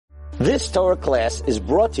This Torah class is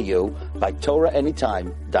brought to you by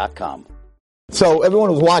TorahAnytime.com. So everyone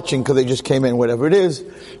who's watching, because they just came in, whatever it is,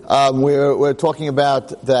 we're talking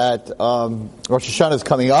about that Rosh Hashanah is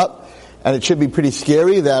coming up, and it should be pretty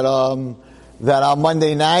scary that on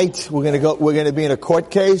Monday night we're going to be in a court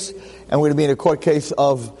case, and we're going to be in a court case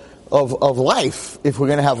of life. If we're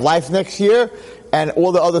going to have life next year, and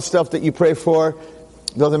all the other stuff that you pray for.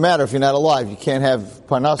 Doesn't matter if you're not alive. You can't have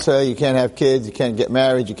parnasa, you can't have kids, you can't get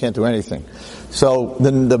married, you can't do anything. So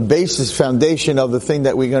then the basis, foundation of the thing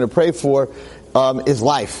that we're going to pray for is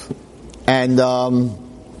life. And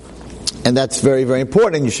that's very, very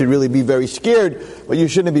important. You should really be very scared, but you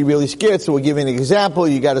shouldn't be really scared. So we'll give you an example.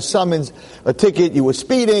 You got a summons, a ticket, you were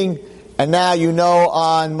speeding, and now you know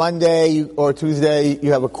on Monday or Tuesday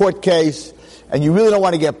you have a court case, and you really don't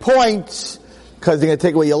want to get points, because they're going to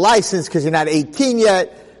take away your license because you're not 18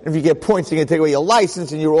 yet. If you get points, they're going to take away your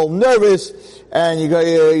license, and you're all nervous, and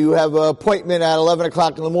you have an appointment at 11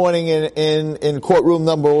 o'clock in the morning in courtroom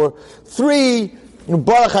number 3.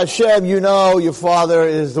 Baruch Hashem, you know your father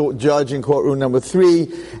is the judge in courtroom number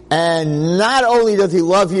 3, and not only does he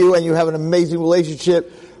love you and you have an amazing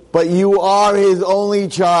relationship, but you are his only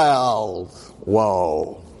child.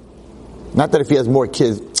 Whoa. Not that if he has more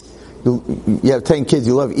kids, you have 10 kids,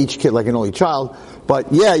 you love each kid like an only child,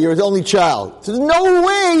 but yeah, you're his only child. So there's no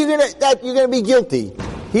way you're gonna be guilty.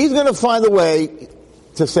 He's gonna find a way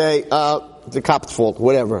to say, it's a cop's fault,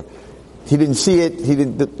 whatever. He didn't see it,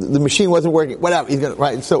 the machine wasn't working, whatever, he's gonna,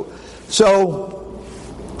 right? So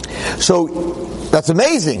that's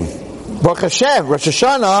amazing. Baruch Hashem, Rosh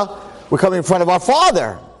Hashanah, we're coming in front of our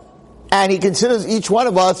Father, and He considers each one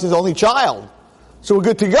of us His only child. So we're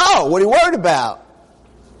good to go. What are you worried about?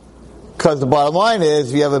 Because the bottom line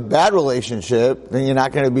is, if you have a bad relationship, then you're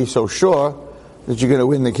not going to be so sure that you're going to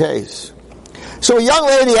win the case. So a young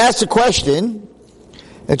lady asked a question,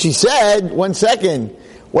 and she said, 1 second,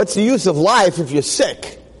 what's the use of life if you're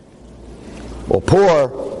sick, or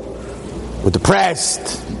poor, or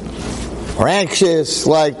depressed, or anxious?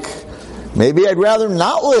 Like, maybe I'd rather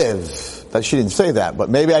not live. She didn't say that,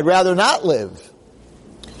 but maybe I'd rather not live.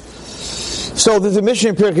 So there's a Mishnah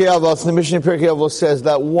in Pirkei Avos, and the Mishnah in Pirkei Avos says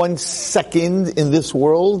that 1 second in this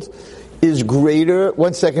world is greater,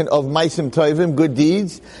 1 second of Maisim Tovim, good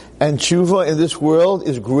deeds, and Tshuva in this world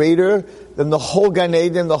is greater than the whole Gan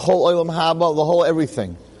Eden, the whole Olam Haba, the whole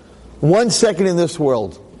everything. 1 second in this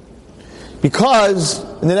world. Because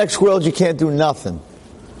in the next world you can't do nothing.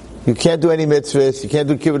 You can't do any mitzvahs, you can't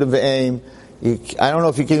do kibbutz v'aim. I don't know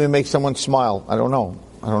if you can even make someone smile. I don't know.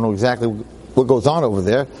 I don't know exactly what goes on over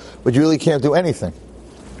there, but you really can't do anything.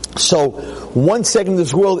 So 1 second in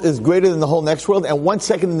this world is greater than the whole next world, and 1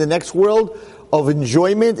 second in the next world of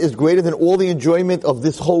enjoyment is greater than all the enjoyment of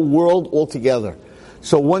this whole world altogether.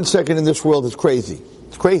 So 1 second in this world is crazy.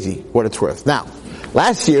 It's crazy what it's worth. Now,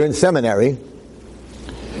 last year in seminary,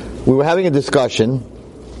 we were having a discussion,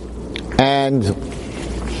 and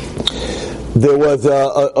there was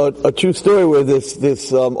a true story where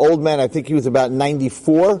this old man, I think he was about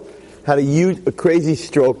 94, had a crazy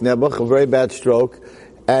stroke, Nebuch, a very bad stroke,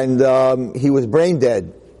 and he was brain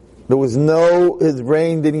dead. His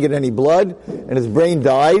brain didn't get any blood, and his brain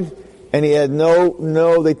died, and he had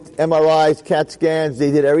MRIs, CAT scans, they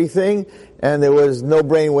did everything, and there was no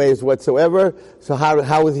brain waves whatsoever. So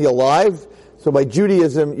how was he alive? So by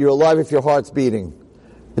Judaism, you're alive if your heart's beating.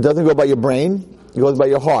 It doesn't go by your brain, it goes by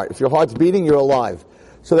your heart. If your heart's beating, you're alive.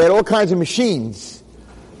 So they had all kinds of machines.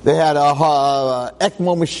 They had a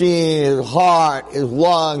ECMO machine, his heart, his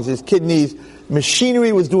lungs, his kidneys.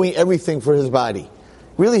 Machinery was doing everything for his body.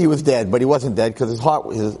 Really, he was dead, but he wasn't dead because his heart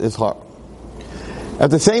was his heart. At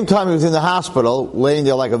the same time, he was in the hospital, laying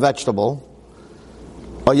there like a vegetable.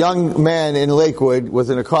 A young man in Lakewood was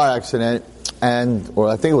in a car accident, or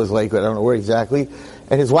I think it was Lakewood, I don't know where exactly.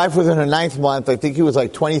 And his wife was in her 9th month. I think he was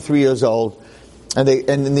like 23 years old. And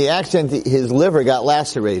in the accident, his liver got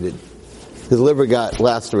lacerated. His liver got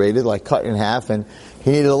lacerated, like cut in half, and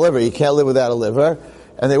he needed a liver. You can't live without a liver.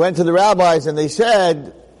 And they went to the rabbis and they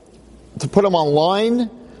said to put him on line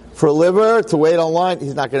for a liver, to wait online,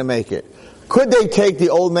 he's not going to make it. Could they take the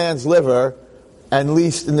old man's liver, and at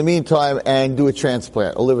least in the meantime, and do a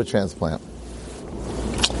transplant, a liver transplant?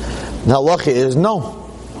 Now, lucky is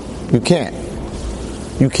no. You can't.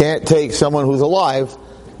 You can't take someone who's alive,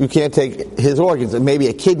 you can't take his organs. And maybe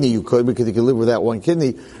a kidney you could, because you can live without one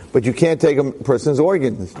kidney, but you can't take a person's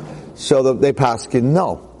organs. So they paskin,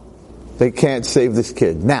 no. They can't save this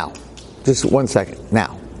kid. Now, just 1 second.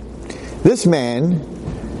 Now, this man,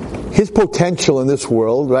 his potential in this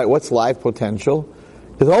world, right, what's life potential,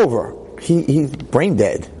 is over. He's brain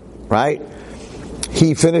dead, right?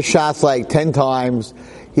 He finished shots like 10 times.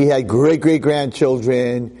 He had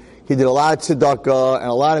great-great-grandchildren. He did a lot of tzedakah and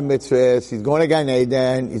a lot of mitzvahs. He's going to Gan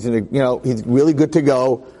Eden. He's he's really good to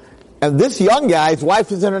go. And this young guy, his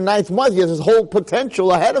wife is in her 9th month. He has his whole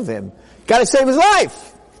potential ahead of him. Got to save his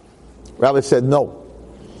life. Rabbi said, no.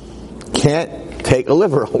 Can't take a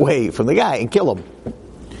liver away from the guy and kill him.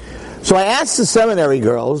 So I asked the seminary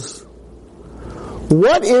girls,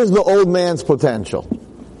 what is the old man's potential?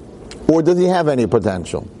 Or does he have any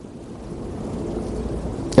potential?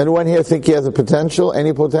 Anyone here think he has a potential?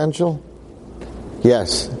 Any potential?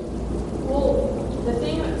 Yes. Well, the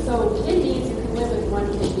thing, so kidneys, you can live with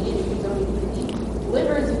one kidney if you don't eat kidney.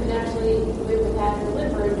 Livers, you can actually live with half your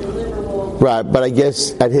liver, and your liver will... Right, but I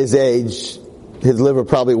guess at his age, his liver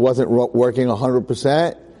probably wasn't working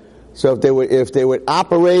 100%. So if they would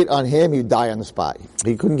operate on him, he'd die on the spot.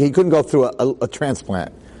 He couldn't go through a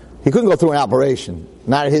transplant. He couldn't go through an operation.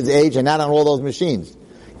 Not at his age and not on all those machines.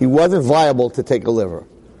 He wasn't viable to take a liver.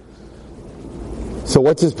 So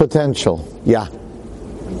what's his potential? Yeah.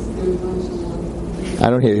 I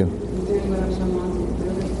don't hear you.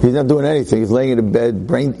 He's not doing anything. He's laying in bed.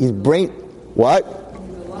 What?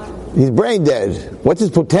 He's brain dead. What's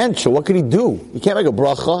his potential? What could he do? He can't make a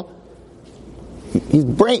bracha. He's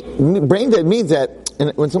brain dead means that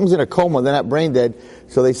when someone's in a coma, they're not brain dead.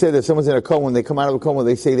 So they say that someone's in a coma. When they come out of a coma,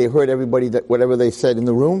 they say they heard everybody that whatever they said in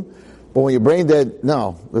the room. But when you're brain dead,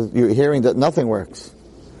 no, you're hearing that nothing works.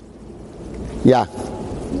 Yeah.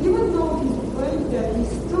 Even though he's brain dead, he's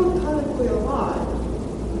still technically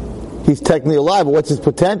alive. He's technically alive, but what's his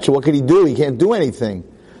potential? What can he do? He can't do anything.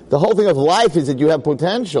 The whole thing of life is that you have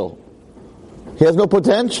potential. He has no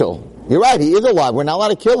potential. You're right, he is alive. We're not allowed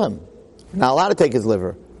to kill him. We're not allowed to take his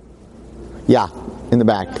liver. Yeah, in the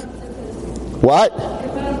back. What?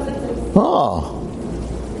 Oh.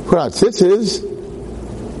 Put on tzitzis.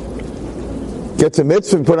 Gets a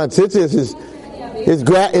mitzvah and put on tzitzis. His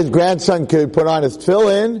grandson could put on his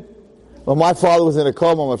tefillin. When my father was in a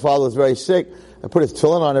coma, my father was very sick, I put his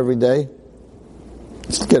tefillin on every day.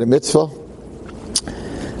 Just get a mitzvah.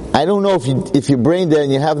 I don't know if you're brain dead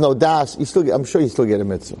and you have no das, I'm sure you still get a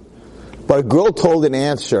mitzvah. But a girl told an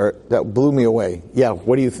answer that blew me away. Yeah,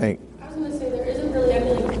 what do you think? I was going to say, there isn't really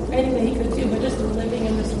anything that he could do, but just living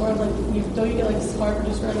in this world, don't you get scarred for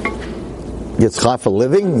just running? Get scarred for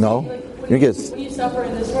living? No. When you suffer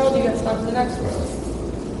in this world, you get scarred for the next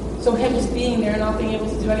world. So him just being there and not being able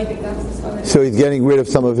to do anything, that's the stuff. So he's getting rid of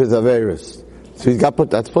some of his averis. So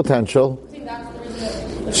that's potential. I think that's the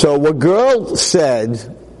reason. So what girl said,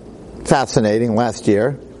 fascinating, last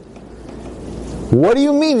year, what do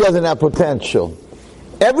you mean he doesn't have potential?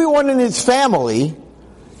 Everyone in his family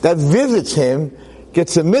that visits him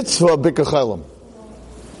gets a mitzvah b'kachelim.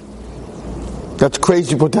 That's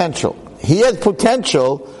crazy potential. He has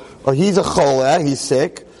potential, or he's a choleh, he's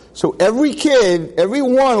sick. So every kid,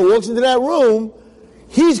 everyone who walks into that room,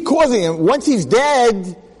 he's causing him. Once he's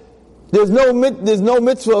dead, there's no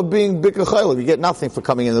mitzvah of being b'kachelim. You get nothing for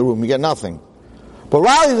coming in the room. You get nothing. But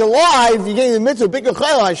while he's alive, you're getting the mitzvah of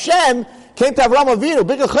b'kachelim. Hashem came to Avraham Avinu.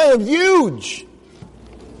 B'kachelim is huge.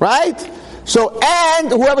 Right? So, and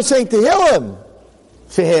whoever's saying Tehillim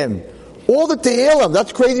for him. All the Tehillim,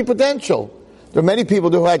 that's crazy potential. There are many people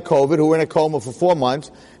who had COVID who were in a coma for 4 months,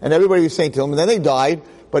 and everybody was saying Tehillim, and then they died,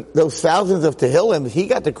 but those thousands of Tehillim, he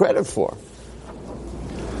got the credit for.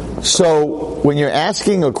 So, when you're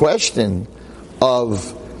asking a question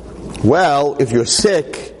of, well, if you're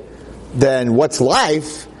sick, then what's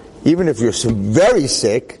life? Even if you're very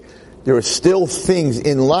sick, there are still things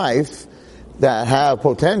in life that have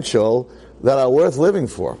potential that are worth living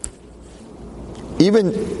for.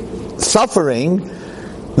 Even suffering,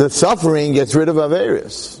 the suffering gets rid of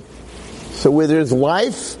averis. So where there's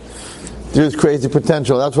life, there's crazy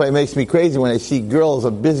potential. That's why it makes me crazy when I see girls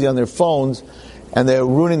are busy on their phones and they're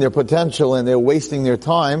ruining their potential and they're wasting their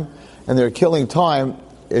time and they're killing time.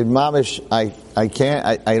 In mamish,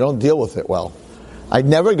 I don't deal with it well. I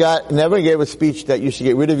never gave a speech that you should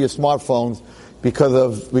get rid of your smartphones because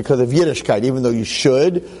of Yiddishkeit, even though you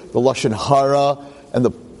should. The Lashon Hara and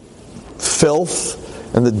the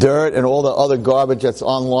filth and the dirt and all the other garbage that's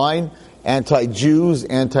online, anti-Jews,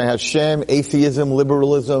 anti-Hashem, atheism,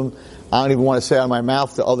 liberalism, I don't even want to say out of my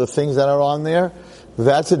mouth the other things that are on there.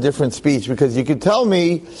 That's a different speech, because you could tell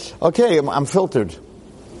me, okay, I'm filtered.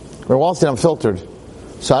 Or Wall Street, I'm filtered.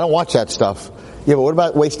 So I don't watch that stuff. Yeah, but what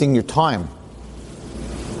about wasting your time?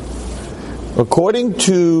 According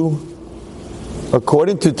to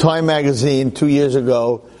Time magazine 2 years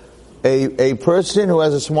ago, a person who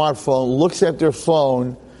has a smartphone looks at their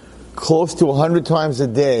phone close to 100 times a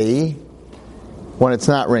day when it's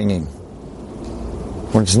not ringing.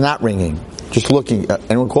 When it's not ringing. Just looking.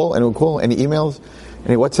 Anyone call? Any emails?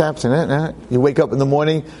 Any WhatsApps and that? You wake up in the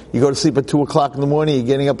morning, you go to sleep at 2 o'clock in the morning, you're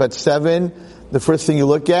getting up at 7. The first thing you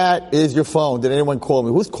look at is your phone. Did anyone call me?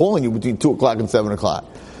 Who's calling you between 2 o'clock and 7 o'clock?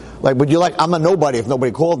 But you're like, I'm a nobody if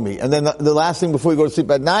nobody called me. And then the last thing before you go to sleep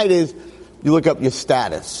at night is you look up your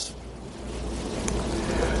status.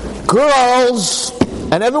 Girls,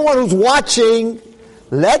 and everyone who's watching,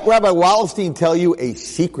 let Rabbi Wallerstein tell you a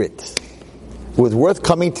secret. It was worth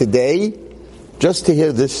coming today just to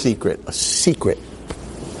hear this secret. A secret.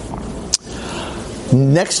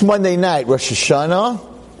 Next Monday night, Rosh Hashanah,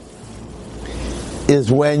 is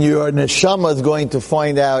when your neshama is going to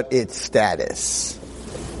find out its status.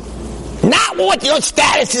 Not what your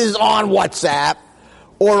status is on WhatsApp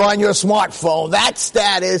or on your smartphone. That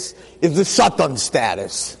status is the Satan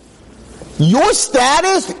status. Your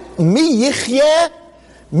status, mi yichye,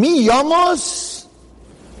 mi yamos,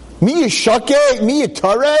 mi yishake, mi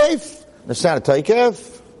yitaref,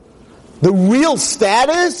 the real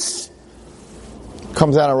status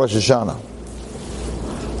comes out of Rosh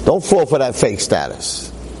Hashanah. Don't fall for that fake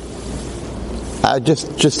status.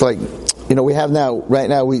 Just like, we have now, right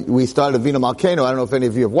now, we started Vino Malkeinu. I don't know if any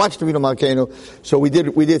of you have watched Vino Malkeinu. So we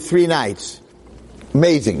did 3 nights.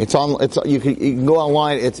 Amazing. You can go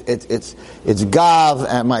online. It's Gav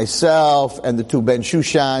and myself and the 2 Ben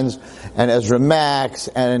Shushans and Ezra Max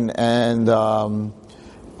and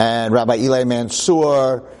Rabbi Eli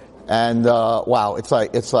Mansour. And wow, it's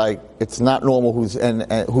not normal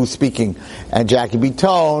who's speaking. And Jackie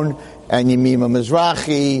Beatone and Yemima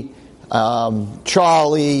Mizrahi,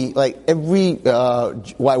 Charlie, like every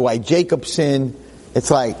Y.Y. Jacobson. It's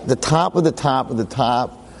like the top of the top of the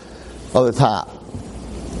top of the top.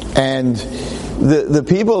 And the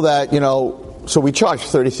people that, so we charge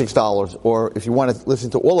 $36, or if you want to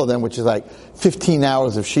listen to all of them, which is like 15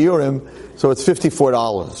 hours of shiurim, so it's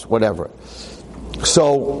 $54, whatever.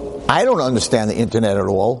 So I don't understand the internet at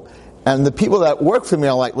all. And the people that work for me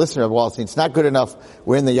are like, listen, Rabbi Wallerstein, it's not good enough.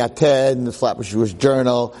 We're in the Yated, in the Flatbush Jewish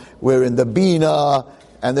Journal, we're in the Bina,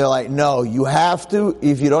 and they're like, no, you have to,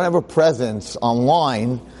 if you don't have a presence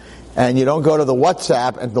online, and you don't go to the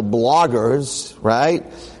WhatsApp and the bloggers, right,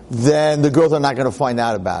 then the girls are not going to find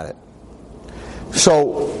out about it.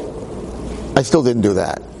 So I still didn't do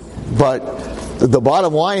that. But the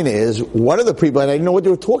bottom line is, one of the people, and I didn't know what they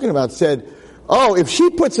were talking about, said, oh, if she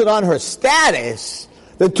puts it on her status,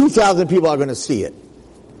 then 2,000 people are going to see it.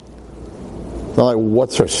 They're like,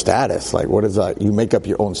 what's her status? Like, what is that? You make up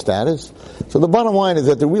your own status? So the bottom line is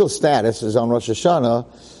that the real status is on Rosh Hashanah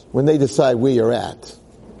when they decide where you're at.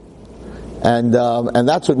 And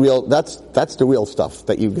that's that's the real stuff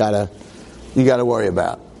that you gotta worry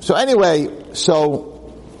about. So anyway,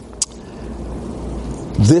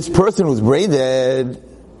 this person who's brain dead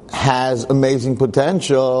has amazing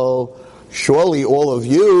potential. Surely all of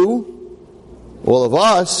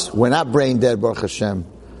us, we're not brain dead, Baruch Hashem.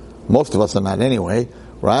 Most of us are not anyway,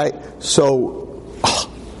 right? So,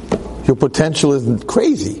 your potential is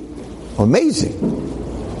crazy, amazing.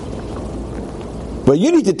 But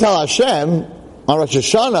you need to tell Hashem on Rosh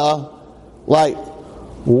Hashanah, like,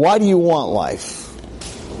 why do you want life?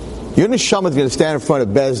 Your neshama is going to stand in front of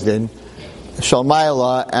Bezdin,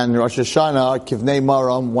 Shalmayla, and Rosh Hashanah, Kivnei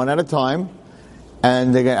Maram, one at a time.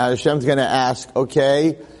 And Hashem's going to ask,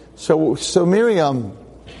 okay, so Miriam,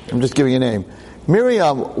 I'm just giving you a name.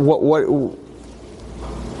 Miriam, what,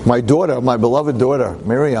 my daughter, my beloved daughter,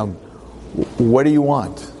 Miriam, what do you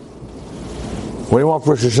want? What do you want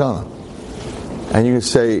for Rosh Hashanah? And you can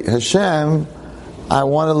say, Hashem, I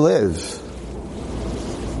want to live.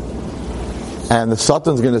 And the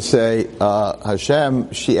Sultan's going to say,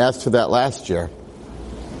 Hashem, she asked for that last year.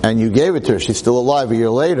 And you gave it to her. She's still alive a year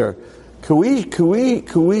later. Could we,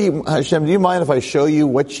 Hashem, do you mind if I show you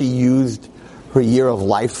what she used her year of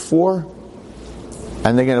life for?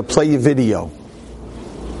 And they're going to play you video.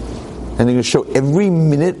 And they're going to show every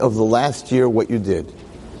minute of the last year what you did.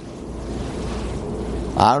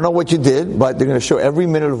 I don't know what you did, but they're going to show every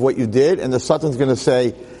minute of what you did, and the Sultan's going to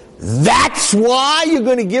say, that's why you're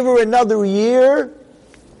going to give her another year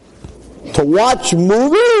to watch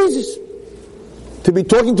movies? To be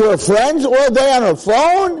talking to her friends all day on her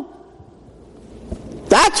phone?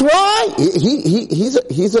 That's why?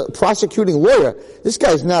 He's a prosecuting lawyer. This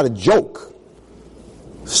guy's not a joke.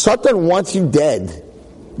 Sultan wants you dead.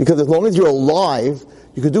 Because as long as you're alive,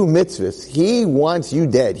 you can do mitzvahs. He wants you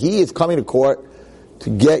dead. He is coming to court to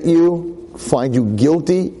get you, find you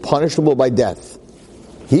guilty, punishable by death.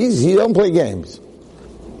 He don't play games.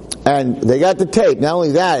 And they got the tape. Not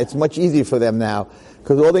only that, it's much easier for them now,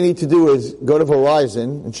 because all they need to do is go to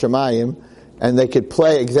Verizon and Shemayim, and they could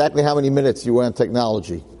play exactly how many minutes you were on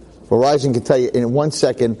technology. Verizon can tell you in 1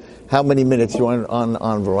 second how many minutes you want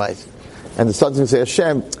on Verizon. And the son's going to say,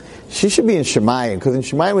 Hashem, she should be in Shemayim, because in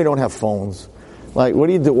Shemayim we don't have phones. Like, what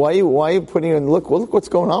do you do? Why are you putting in, look what's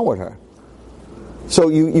going on with her. So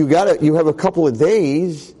you have a couple of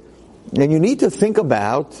days, and you need to think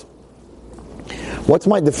about, what's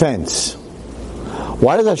my defense?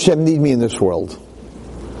 Why does Hashem need me in this world?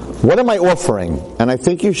 What am I offering? And I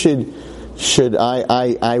think you should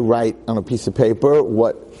I write on a piece of paper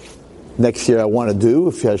what next year I want to do,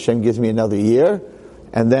 if Hashem gives me another year,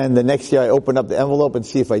 and then the next year I open up the envelope and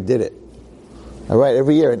see if I did it. I write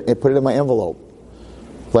every year and put it in my envelope.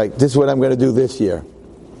 Like, this is what I'm going to do this year.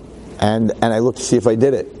 And I look to see if I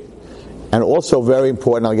did it. And also very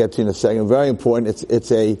important, I'll get to in a second, very important,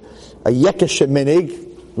 it's a Yekesha minig.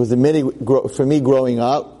 It was a minig for me growing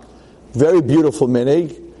up. Very beautiful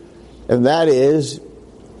minig. And that is,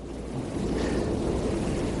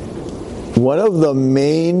 one of the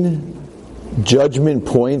main judgment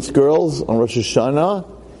points, girls, on Rosh Hashanah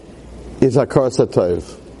is Hakaras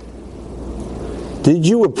HaTov. Did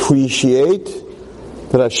you appreciate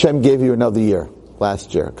that Hashem gave you another year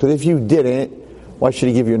last year? Because if you didn't, why should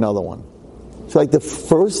He give you another one? So like the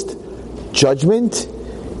first judgment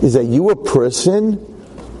is that you a person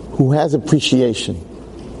who has appreciation,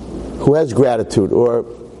 who has gratitude, or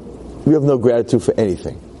you have no gratitude for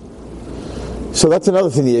anything. So that's another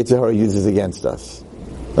thing the Yetzer Hara uses against us.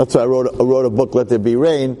 That's why I wrote a book, Let There Be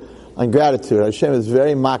Rain, on gratitude. Hashem is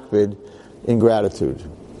very makpid in gratitude.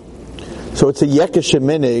 So it's a Yekesha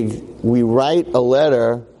minig. We write a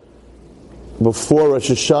letter before Rosh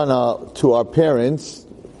Hashanah to our parents,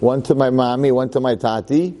 one to my mommy, one to my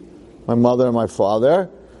tati, my mother and my father,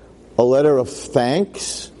 a letter of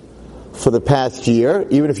thanks for the past year,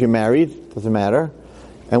 even if you're married, doesn't matter,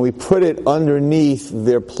 and we put it underneath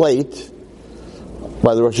their plate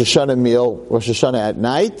by the Rosh Hashanah meal, Rosh Hashanah at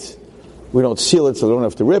night. We don't seal it so they don't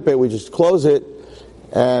have to rip it, we just close it,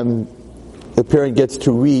 and the parent gets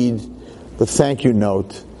to read the thank you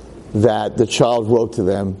note that the child wrote to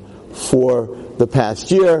them for the past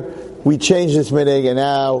year. We changed this minig, and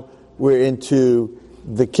now we're into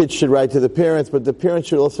the kids should write to the parents, but the parents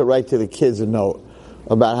should also write to the kids a note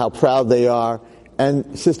about how proud they are,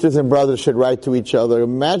 and sisters and brothers should write to each other.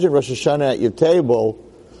 Imagine Rosh Hashanah at your table,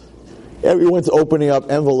 everyone's opening up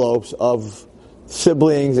envelopes of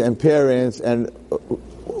siblings and parents and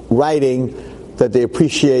writing that they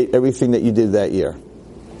appreciate everything that you did that year.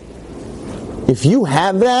 If you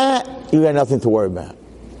have that, you got nothing to worry about.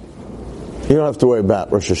 You don't have to worry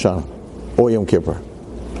about Rosh Hashanah or Yom Kippur.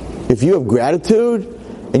 If you have gratitude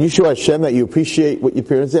and you show Hashem that you appreciate what your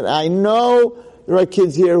parents did, I know there are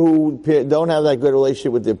kids here who don't have that good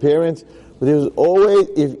relationship with their parents, but there's always,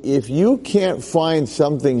 if you can't find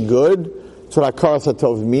something good, that's what Hakaras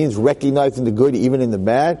HaTov means, recognizing the good even in the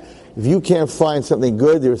bad. If you can't find something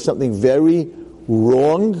good, there is something very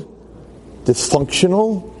wrong,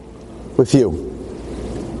 dysfunctional with you.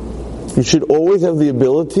 You should always have the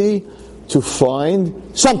ability to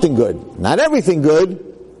find something good. Not everything good,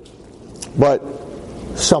 but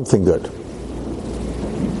something good.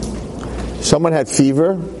 Someone had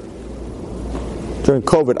fever. During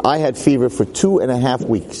COVID, I had fever for 2.5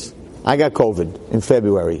 weeks. I got COVID in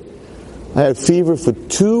February. I had fever for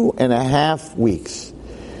 2.5 weeks.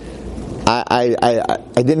 I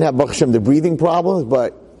didn't have, Baruch Hashem, the breathing problems,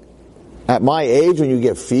 but at my age, when you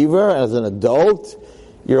get fever as an adult,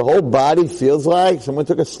 your whole body feels like someone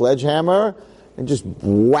took a sledgehammer and just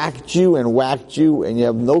whacked you, and you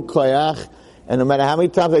have no koyach. And no matter how many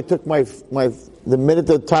times I took the minute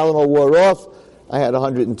the Tylenol wore off, I had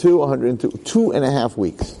 2.5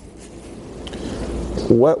 weeks.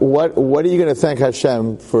 What are you going to thank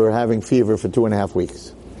Hashem for having fever for 2.5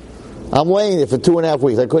 weeks? I'm laying there for 2.5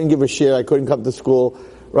 weeks. I couldn't give a shit. I couldn't come to school.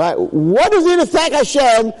 Right? What is it to thank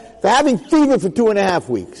Hashem for having fever for 2.5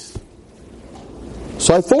 weeks?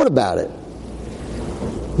 So I thought about it.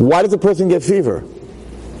 Why does a person get fever?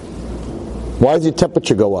 Why does your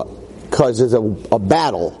temperature go up? Because there's a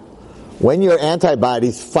battle. When your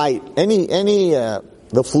antibodies fight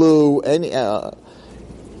the flu,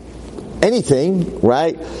 anything,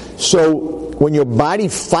 right? So when your body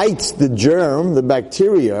fights the germ, the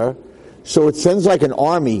bacteria, so it sends like an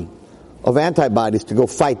army of antibodies to go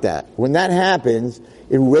fight that. When that happens,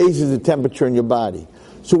 it raises the temperature in your body.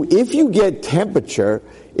 So if you get temperature,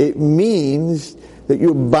 it means that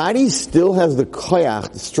your body still has the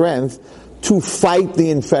koyach, the strength, to fight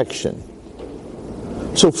the infection.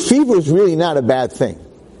 So fever is really not a bad thing.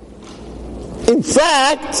 In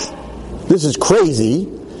fact, this is crazy,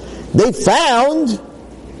 they found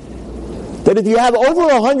that if you have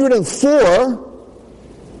over 104,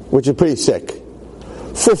 which is pretty sick,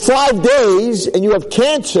 for 5 days and you have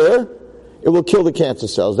cancer, it will kill the cancer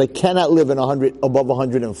cells. They cannot live above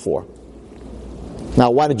 104.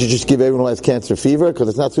 Now, why don't you just give everyone who has cancer fever? Because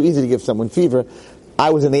it's not so easy to give someone fever.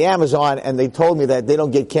 I was in the Amazon and they told me that they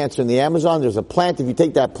don't get cancer in the Amazon. There's a plant. If you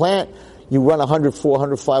take that plant, you run 104,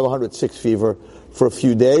 105, 106 fever for a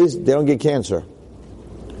few days. They don't get cancer.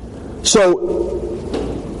 So,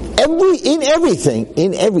 in everything,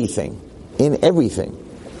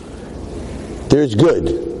 there's good.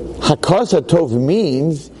 Hakaras HaTov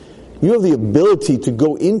means you have the ability to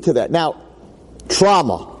go into that. Now,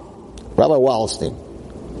 trauma. Rabbi Wallerstein.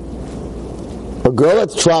 A girl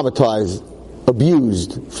that's traumatized,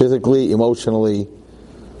 abused, physically, emotionally,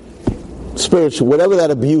 spiritually, whatever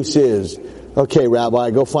that abuse is, okay,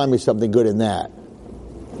 Rabbi, go find me something good in that.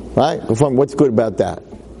 Right? Go find what's good about that.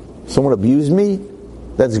 Someone abused me?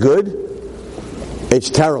 That's good? It's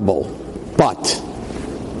terrible. But,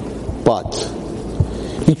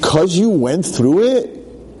 because you went through it,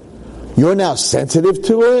 you're now sensitive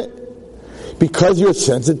to it. Because you're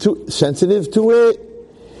sensitive to it,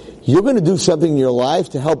 you're going to do something in your life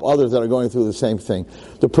to help others that are going through the same thing.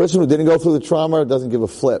 The person who didn't go through the trauma doesn't give a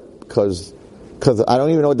flip, because I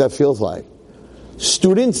don't even know what that feels like.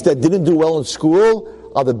 Students that didn't do well in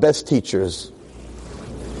school are the best teachers.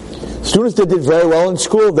 Students that did very well in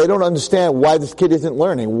school, they don't understand why this kid isn't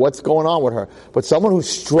learning, what's going on with her. But someone who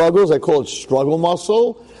struggles, I call it struggle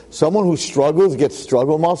muscle. Someone who struggles gets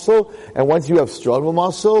struggle muscle, and once you have struggle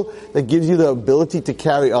muscle, that gives you the ability to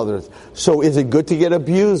carry others. So is it good to get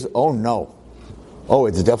abused? Oh no. Oh,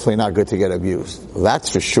 it's definitely not good to get abused.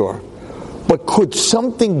 That's for sure. But could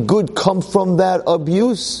something good come from that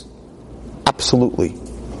abuse? Absolutely.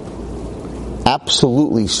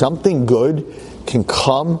 Absolutely. Something good can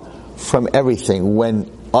come from everything.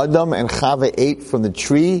 When Adam and Chava ate from the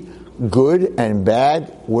tree, good and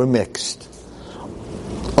bad were mixed.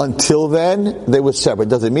 Until then, they were separate.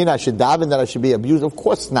 Does it mean I should daven that I should be abused? Of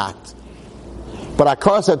course not. But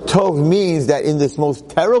Hakaras HaTov means that in this most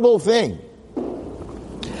terrible thing,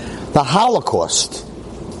 the Holocaust,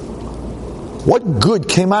 what good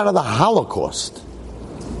came out of the Holocaust?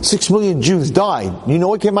 6 million Jews died. You know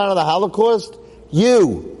what came out of the Holocaust?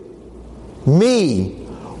 You, me,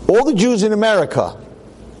 all the Jews in America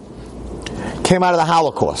came out of the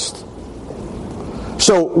Holocaust.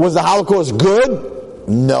 So was the Holocaust good?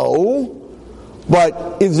 No.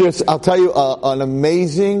 But is there, I'll tell you an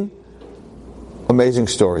amazing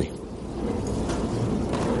story.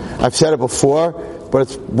 I've said it before, but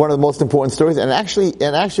it's one of the most important stories, and actually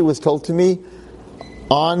was told to me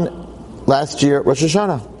on last year Rosh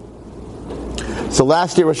Hashanah. So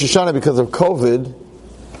last year Rosh Hashanah, because of COVID,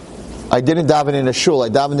 I didn't daven in a shul. I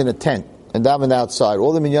davened in a tent. I davened outside.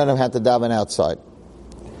 All the minyanim had to daven outside.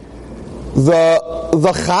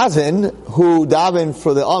 The chazan who davened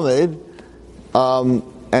for the Amid,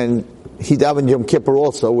 and he davened Yom Kippur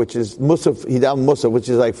also, which is Musaf. He davened Musaf, which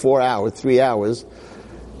is like 4 hours, 3 hours.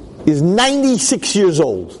 Is 96 years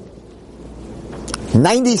old.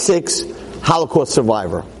 96, Holocaust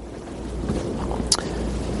survivor.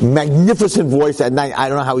 Magnificent voice at night. I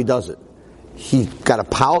don't know how he does it. He got a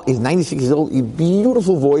power. He's 96 years old.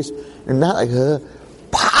 Beautiful voice, and not like a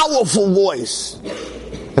powerful voice.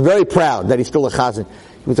 I'm very proud that he's still a chazan.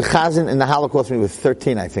 He was a chazan in the Holocaust when he was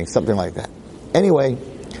 13, I think, something like that. Anyway,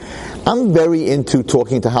 I'm very into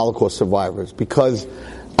talking to Holocaust survivors because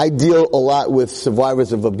I deal a lot with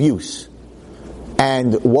survivors of abuse.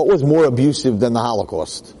 And what was more abusive than the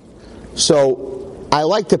Holocaust? So I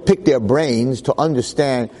like to pick their brains to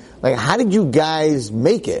understand, like, how did you guys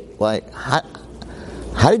make it? Like,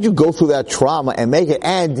 how did you go through that trauma and make it?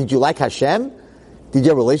 And did you like Hashem? Did you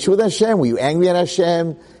have a relationship with Hashem? Were you angry at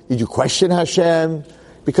Hashem? Did you question Hashem?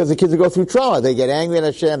 Because the kids that go through trauma, they get angry at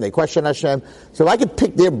Hashem, they question Hashem. So if I could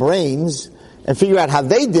pick their brains and figure out how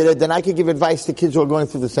they did it, then I could give advice to kids who are going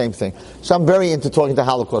through the same thing. So I'm very into talking to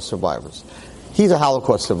Holocaust survivors. He's a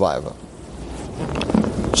Holocaust survivor.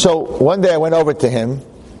 So one day I went over to him,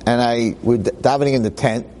 and we were davening in the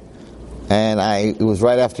tent, and it was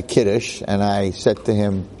right after Kiddush, and I said to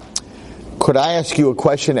him, could I ask you a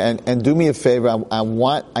question, and do me a favor,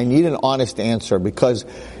 I need an honest answer, because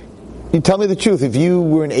you tell me the truth. If you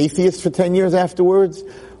were an atheist for 10 years afterwards,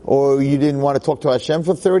 or you didn't want to talk to Hashem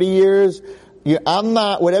for 30 years,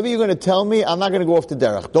 whatever you're going to tell me, I'm not going to go off the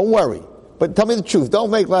derech. Don't worry. But tell me the truth. Don't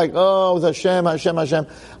make like, oh, it was Hashem, Hashem, Hashem.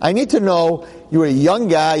 I need to know, you're a young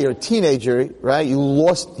guy, you're a teenager, right? He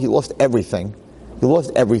lost everything. He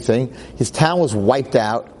lost everything. His town was wiped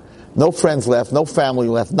out. No friends left, no family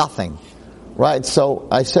left, nothing. Right? So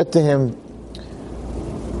I said to him,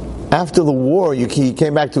 After the war, he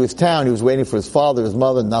came back to his town. He was waiting for his father, his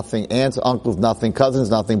mother, nothing. Aunts, uncles, nothing. Cousins,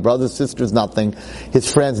 nothing. Brothers, sisters, nothing.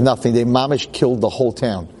 His friends, nothing. They mamish killed the whole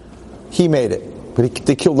town. He made it, but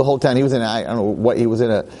they killed the whole town. He was in I don't know what he was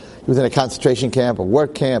in a concentration camp, a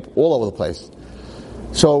work camp, all over the place.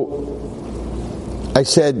 So I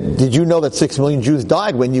said, "Did you know that 6 million Jews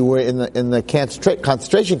died when you were in the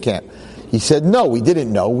concentration camp?" He said, "No, we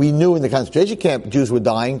didn't know. We knew in the concentration camp Jews were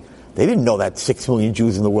dying. They didn't know that 6 million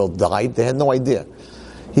Jews in the world died. They had no idea."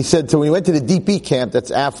 He said, "So when we went to the DP camp,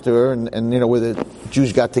 that's after, and where the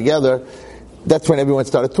Jews got together, that's when everyone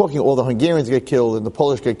started talking. All the Hungarians got killed, and the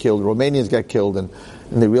Polish got killed, the Romanians got killed, and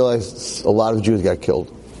they realized a lot of Jews got killed."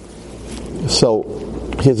 So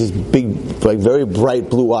he has this big, very bright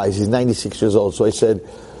blue eyes. He's 96 years old. So I said,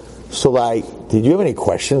 "So did you have any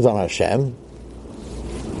questions on Hashem?"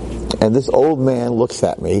 And this old man looks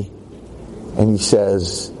at me, and he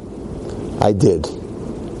says, "I did."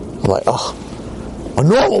 I'm like, "Oh, a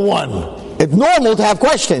normal one. It's normal to have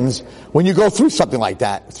questions when you go through something like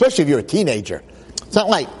that, especially if you're a teenager. It's not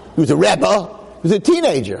like he was a rebel. He was a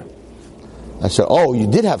teenager." I said, "Oh, you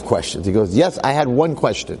did have questions?" He goes, "Yes, I had one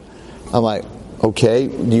question." I'm like, "Okay,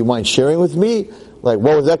 do you mind sharing with me? Like,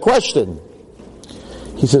 what was that question?"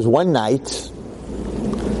 He says, "One night,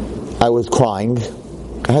 I was crying.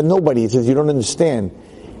 I had nobody." He says, "You don't understand.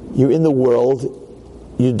 You're in the world.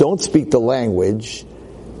 You don't speak the language.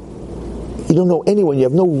 You don't know anyone. You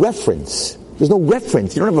have no reference. There's no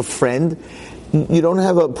reference. You don't have a friend. You don't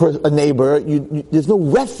have a neighbor. There's no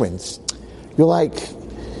reference. You're like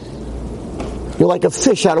a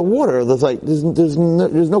fish out of water. There's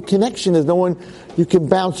no connection. There's no one you can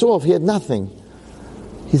bounce off." He had nothing.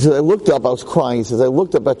 He said, "I looked up. I was crying." He says, "I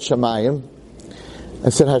looked up at Shemayim. I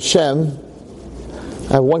said, Hashem,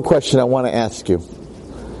 I have one question I want to ask you.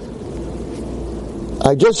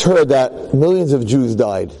 I just heard that millions of Jews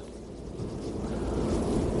died.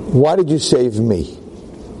 Why did you save me?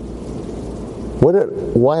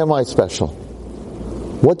 Why am I special?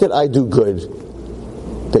 What did I do good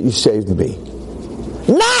that you saved me?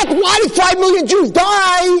 Not, why did 5 million Jews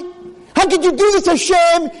die? How could you do this,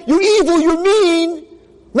 Hashem? You're evil, you're mean."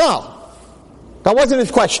 No. That wasn't his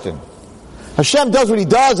question. Hashem does what he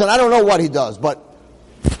does, and I don't know what he does, but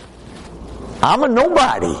I'm a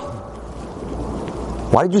nobody.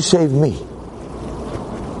 Why did you save me?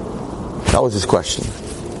 That was his question.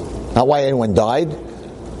 Not why anyone died.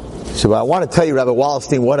 He said, "But I want to tell you, Rabbi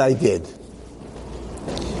Wallerstein, what I did."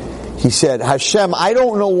 He said, "Hashem, I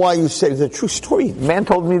don't know why you saved." It's a true story. The man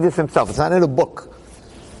told me this himself. It's not in a book.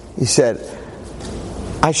 He said,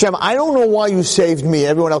 "Hashem, I don't know why you saved me.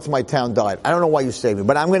 Everyone else in my town died. I don't know why you saved me,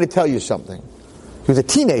 but I'm going to tell you something." He was a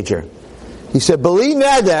teenager. He said, "Believe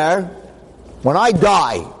neder, when I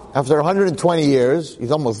die, after 120 years,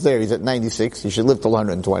 he's almost there, he's at 96, he should live till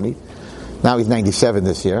 120. Now he's 97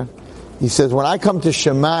 this year. He says, when I come to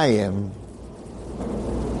Shemayim,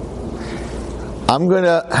 I'm going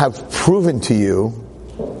to have proven to you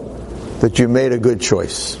that you made a good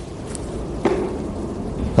choice."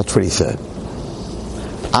 That's what he said.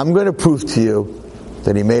 I'm going to prove to you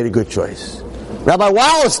that he made a good choice. Rabbi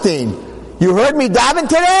Wallerstein, you heard me daven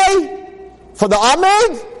today for the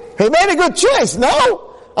Ahmed? He made a good choice, no?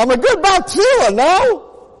 I'm a good Baal Tefillah, no?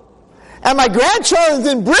 And my grandchildren's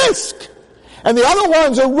in Brisk. And the other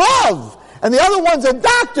one's a Rav. And the other one's a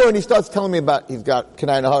doctor. And he starts telling me about, he's got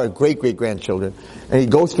Kanai Nahara, great-great-grandchildren. And he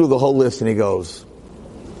goes through the whole list and he goes,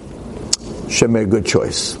 Hashem made a good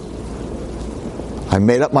choice. I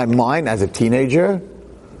made up my mind as a teenager,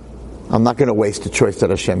 I'm not going to waste the choice that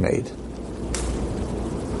Hashem made.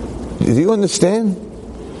 Do you understand?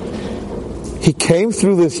 He came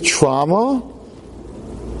through this trauma,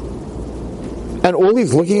 and all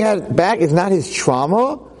he's looking at back is not his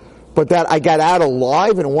trauma, but that I got out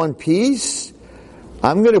alive in one piece.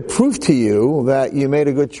 I'm going to prove to you that you made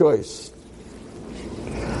a good choice.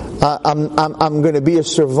 I'm going to be a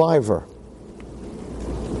survivor.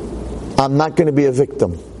 I'm not going to be a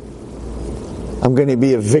victim. I'm going to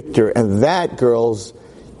be a victor. And that, girls,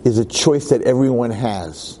 is a choice that everyone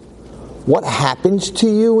has. What happens to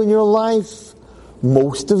you in your life,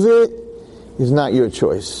 most of it, is not your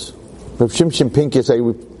choice. Rav Shimshon Pincus, I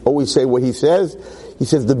would always say what he says. He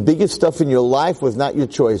says the biggest stuff in your life was not your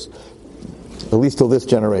choice. At least till this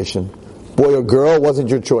generation. Boy or girl wasn't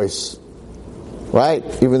your choice. Right?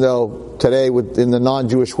 Even though today in the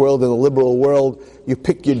non-Jewish world, in the liberal world, you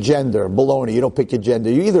pick your gender. Baloney, you don't pick your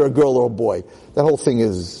gender. You're either a girl or a boy. That whole thing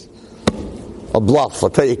is a bluff.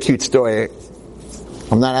 I'll tell you a cute story.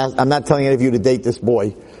 I'm not telling any of you to date this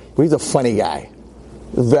boy, but he's a funny guy.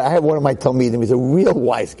 I had one of my Talmidim, he's a real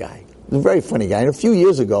wise guy. He's a very funny guy. And a few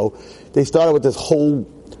years ago, they started with this whole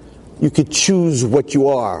you could choose what you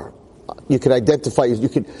are. You could identify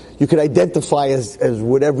as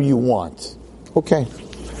whatever you want. Okay.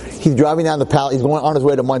 He's driving down he's going on his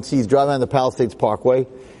way to Muncie, he's driving down the Palisades Parkway,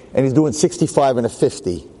 and he's doing 65 and a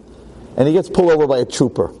 50. And he gets pulled over by a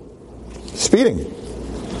trooper. Speeding.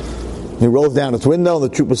 He rolls down his window, and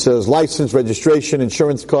the trooper says, license, registration,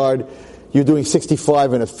 insurance card, you're doing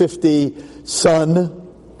 65 and a 50. Son,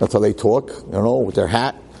 that's how they talk, with their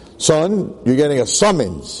hat. Son, you're getting a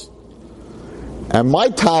summons. And my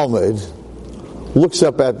Talmud looks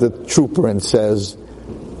up at the trooper and says,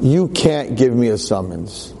 you can't give me a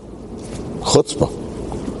summons.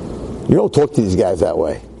 Chutzpah. You don't talk to these guys that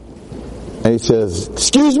way. And he says,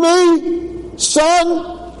 excuse me,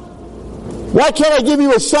 son? Why can't I give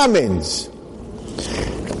you a summons?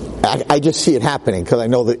 I just see it happening because I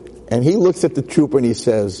know that. And he looks at the trooper and he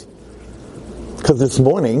says, because this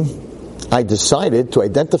morning I decided to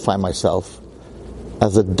identify myself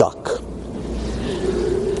as a duck.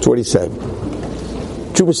 That's what he said.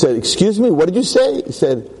 Trooper said, excuse me, what did you say? He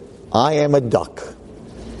said, I am a duck.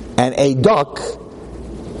 And a duck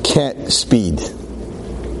can't speed.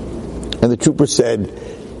 And the trooper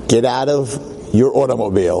said, get out of your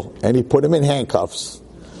automobile. And he put him in handcuffs.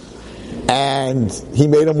 And he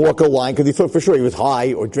made him walk a line because he thought for sure he was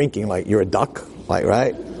high or drinking, like, you're a duck, like,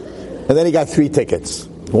 right? And then he got 3 tickets.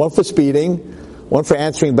 One for speeding, one for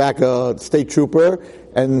answering back a state trooper,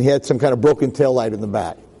 and he had some kind of broken tail light in the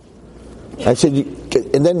back. I said,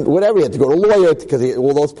 and then whatever, he had to go to a lawyer because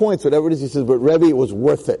all those points, whatever it is. He says, but Rebbe, it was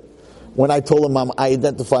worth it. When I told him I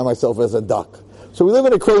identify myself as a duck. So we live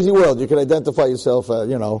in a crazy world. You can identify yourself,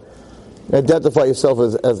 identify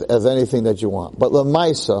yourself as anything that you want. But the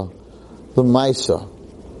Maisa,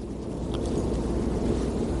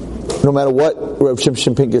 no matter what Rav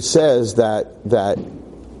Shimshon Pincus says, that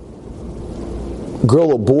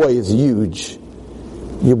girl or boy is huge.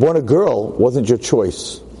 You're born a girl wasn't your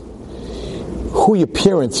choice. Who your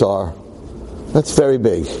parents are, that's very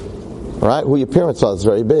big. Right? Who your parents are is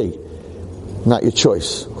very big. Not your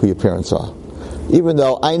choice, who your parents are. Even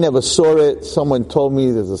though I never saw it, someone told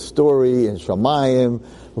me there's a story in Shamayim,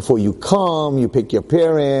 before you come, you pick your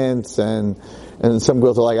parents, and some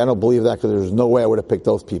girls are like, I don't believe that because there's no way I would have picked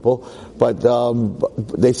those people. But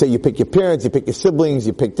they say you pick your parents, you pick your siblings,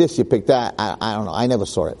 you pick this, you pick that. I don't know. I never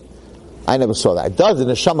saw it. I never saw that. It does, and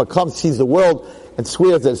the Neshama comes, sees the world, and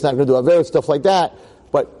swears that it's not going to do Avera, stuff like that.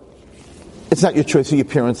 But it's not your choice who your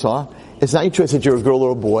parents are. It's not your choice that you're a girl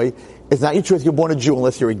or a boy. It's not your choice you're born a Jew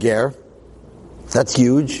unless you're a ger. That's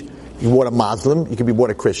huge. You're born a Muslim. You can be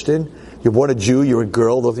born a Christian. You're born a Jew. You're a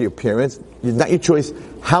girl. Those are your parents. It's not your choice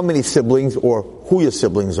how many siblings or who your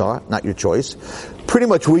siblings are. Not your choice. Pretty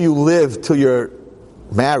much where you live till you're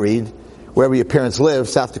married, wherever your parents live,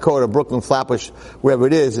 South Dakota, Brooklyn, Flatbush, wherever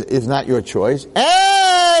it is not your choice.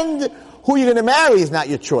 And who you're going to marry is not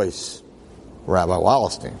your choice. Rabbi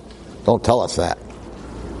Wallerstein, don't tell us that.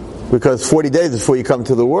 Because 40 days before you come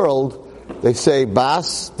to the world, they say,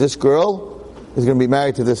 Bas, this girl is going to be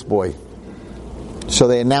married to this boy. So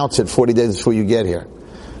they announce it 40 days before you get here.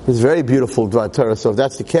 It's very beautiful, Dvar Torah. So if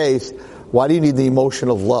that's the case, why do you need the emotion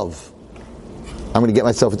of love? I'm going to get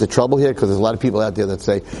myself into trouble here because there's a lot of people out there that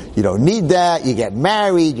say, you don't need that, you get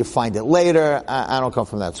married, you find it later. I don't come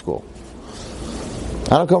from that school.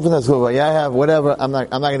 I don't come from that school, but yeah, I have whatever. I'm not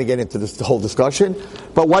going to get into this whole discussion.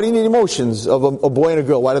 But why do you need emotions of a boy and a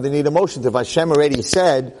girl? Why do they need emotions? If Hashem already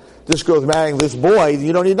said, this girl's marrying this boy,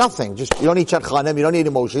 you don't need nothing. You don't need chadchanim, you don't need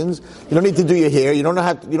emotions, you don't need to do your hair, you don't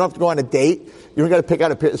have to go on a date, you don't got to pick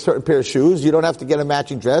out a certain pair of shoes, you don't have to get a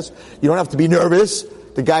matching dress, you don't have to be nervous,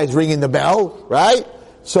 the guy's ringing the bell, right?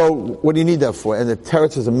 So, what do you need that for? And the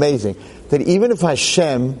teretz is amazing, that even if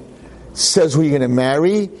Hashem says who you're going to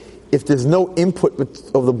marry, if there's no input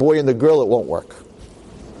of the boy and the girl, it won't work.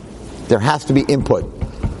 There has to be input.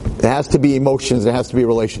 There has to be emotions, there has to be a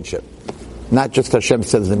relationship. Not just Hashem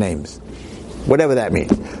says the names. Whatever that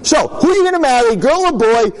means. So, who are you going to marry? Girl or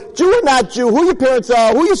boy? Jew or not Jew? Who your parents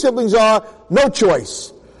are? Who your siblings are? No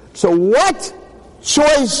choice. So what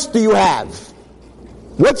choice do you have?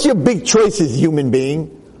 What's your big choice as a human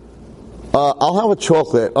being? I'll have a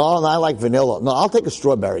chocolate. Oh, no, I like vanilla. No, I'll take a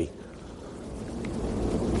strawberry.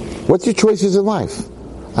 What's your choices in life?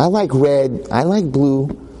 I like red. I like blue.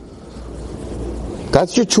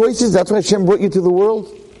 That's your choices? That's why Hashem brought you to the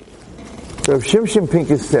world? So if Shimshon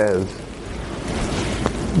Pincus says,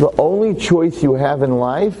 the only choice you have in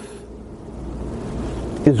life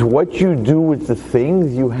is what you do with the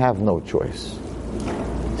things, you have no choice.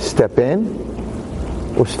 Step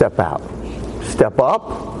in or step out. Step up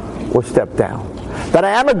or step down. That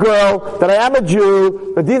I am a girl, that I am a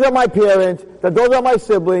Jew, that these are my parents, that those are my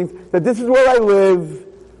siblings, that this is where I live.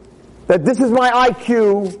 that this is my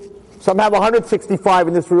IQ. Some have 165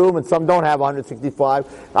 in this room and some don't have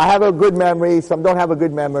 165. I have a good memory, some don't have a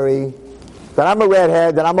good memory. That I'm a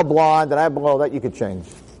redhead, that I'm a blonde, that I have below, that you could change.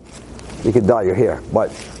 You could dye your hair.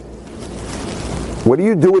 But what do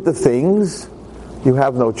you do with the things? You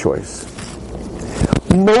have no choice.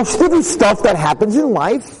 Most of the stuff that happens in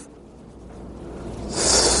life,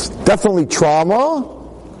 definitely trauma,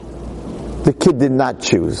 the kid did not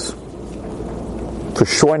choose. For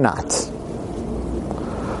sure not.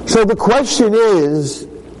 So the question is,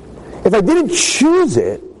 if I didn't choose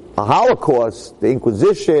it, a Holocaust, the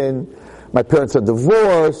Inquisition, my parents are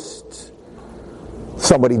divorced,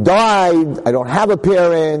 somebody died, I don't have a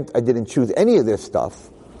parent, I didn't choose any of this stuff.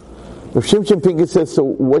 If Shimshon Pincus says, so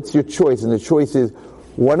what's your choice? And the choice is,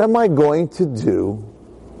 what am I going to do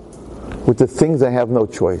with the things I have no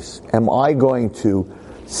choice? Am I going to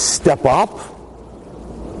step up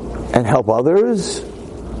and help others?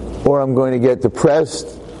 Or I'm going to get depressed,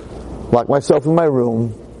 lock myself in my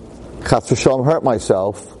room, chas v'shalom, hurt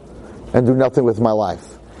myself, and do nothing with my life?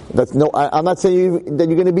 I'm not saying that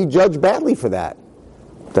you're going to be judged badly for that.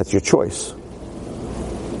 That's your choice.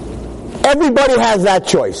 Everybody has that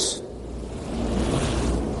choice.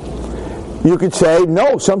 You could say,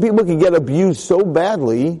 no, some people can get abused so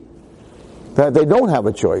badly that they don't have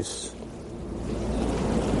a choice.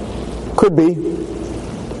 Could be.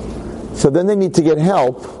 So then they need to get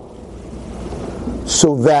help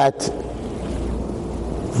so that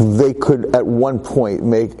they could at one point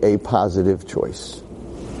make a positive choice.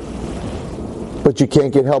 But you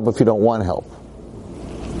can't get help if you don't want help.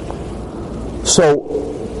 So,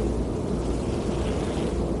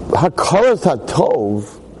 Hakaras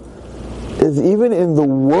HaTov is even in the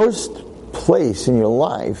worst place in your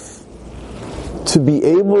life to be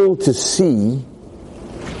able to see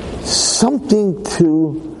something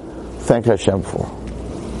to thank Hashem for.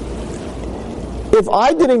 If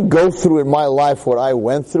I didn't go through in my life what I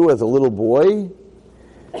went through as a little boy,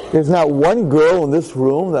 there's not one girl in this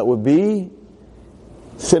room that would be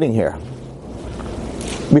sitting here.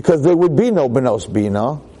 Because there would be no Benos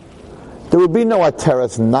Bina, there would be no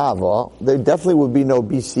Ateres Nava, there definitely would be no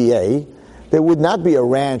BCA, there would not be a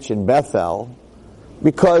ranch in Bethel,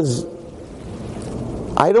 because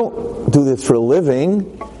I don't do this for a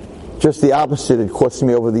living, just the opposite. It costs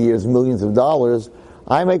me over the years millions of dollars.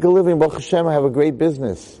 I make a living, Baruch Hashem, I have a great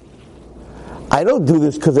business. I don't do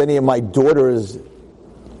this because any of my daughters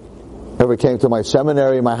ever came to my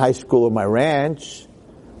seminary, my high school, or my ranch.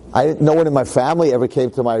 No one in my family ever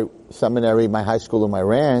came to my seminary, my high school, or my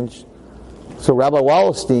ranch. So Rabbi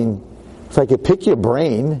Wallerstein, if I could pick your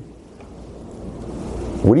brain,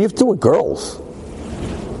 what do you have to do with girls?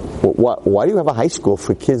 Why do you have a high school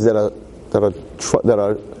for kids that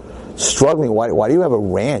are struggling? Why do you have a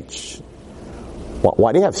ranch?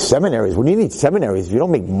 Why do you have seminaries? What do you need seminaries? If you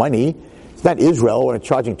don't make money, it's not Israel where they're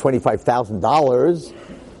charging $25,000,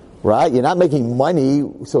 right? You're not making money,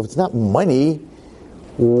 so if it's not money,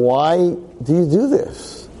 why do you do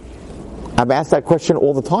this? I'm asked that question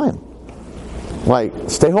all the time.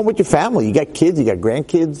 Like, stay home with your family. You got kids, you got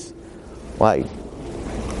grandkids. Like,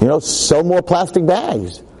 sell more plastic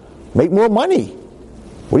bags. Make more money.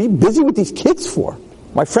 What are you busy with these kids for?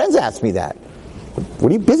 My friends ask me that.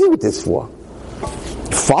 What are you busy with this for?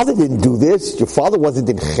 Your father didn't do this. Your father wasn't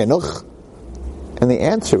in chinuch. And the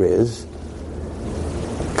answer is,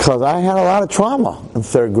 because I had a lot of trauma in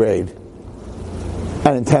 3rd grade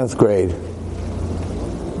and in 10th grade.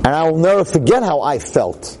 And I will never forget how I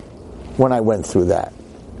felt when I went through that.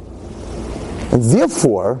 And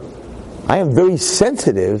therefore, I am very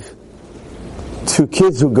sensitive to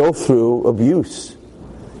kids who go through abuse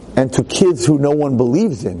and to kids who no one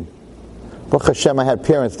believes in. Baruch Hashem, I had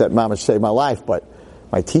parents that mama saved my life, but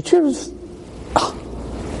my teachers? I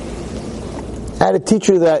had a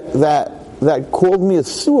teacher that called me a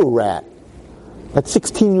sewer rat at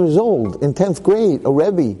 16 years old in 10th grade, a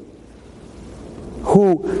Rebbe,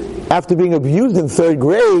 who, after being abused in 3rd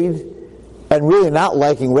grade and really not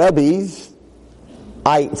liking Rebbes,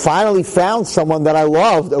 I finally found someone that I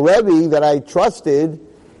loved, a Rebbe that I trusted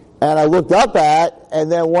and I looked up at,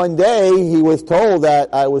 and then one day he was told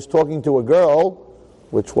that I was talking to a girl,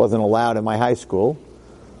 which wasn't allowed in my high school,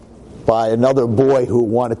 by another boy who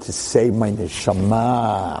wanted to save my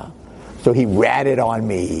neshama. So he ratted on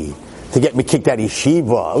me to get me kicked out of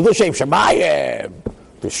yeshiva. It was a shame Shemayim,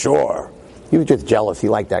 for sure. He was just jealous. He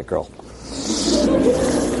liked that girl.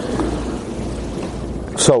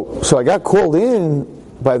 So I got called in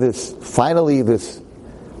by this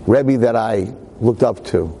Rebbe that I looked up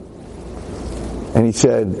to. And he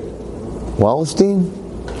said, Wallerstein,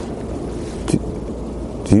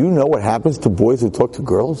 do you know what happens to boys who talk to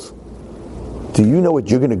girls? do you know what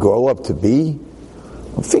you're going to grow up to be?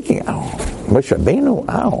 I'm thinking, Moshe Rabbeinu,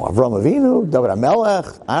 Avraham Avinu, David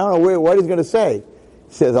HaMelech, I don't know what he's going to say.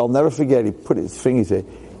 He says, I'll never forget, he put his finger, he said,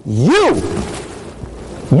 you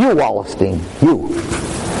Wallerstein,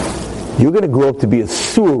 you're going to grow up to be a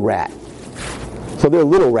sewer rat. So they're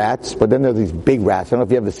little rats, but then there's these big rats. I don't know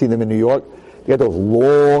if you ever seen them in New York. They got those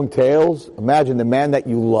long tails. Imagine the man that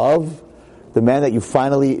you love, the man that you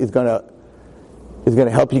finally is going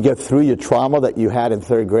to help you get through your trauma that you had in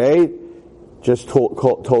third grade. Just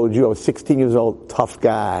told you I was 16 years old, tough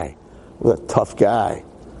guy. I was a tough guy.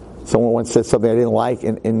 Someone once said something I didn't like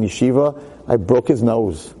in yeshiva. I broke his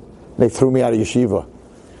nose. They threw me out of yeshiva.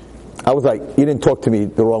 I was like, you didn't talk to me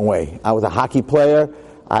the wrong way. I was a hockey player.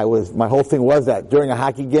 My whole thing was that during a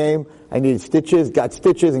hockey game, I needed stitches, got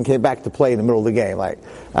stitches, and came back to play in the middle of the game. Like,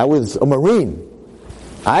 I was a Marine.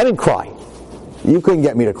 I didn't cry. You couldn't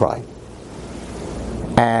get me to cry.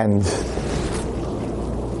 And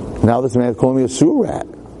now this man's calling me a sewer rat.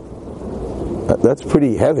 That's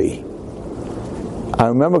pretty heavy. I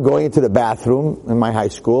remember going into the bathroom in my high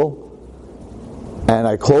school, and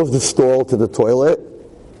I closed the stall to the toilet,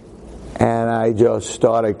 and I just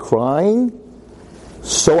started crying,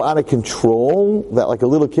 so out of control that like a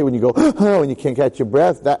little kid when you go, oh, and you can't catch your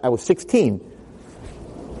breath. I was 16.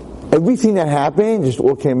 Everything that happened just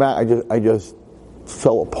all came out. I just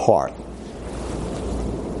fell apart.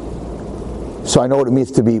 So I know what it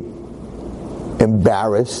means to be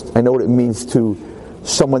embarrassed. I know what it means to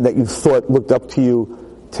someone that you thought looked up to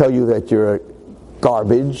you tell you that you're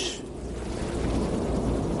garbage.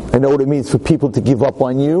 I know what it means for people to give up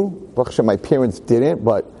on you. Actually, my parents didn't,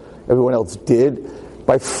 but everyone else did.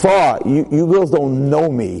 By far, you girls don't know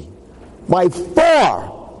me. By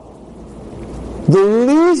far, the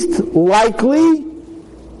least likely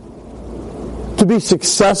to be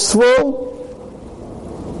successful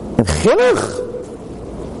in chinuch.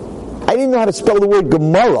 I didn't know how to spell the word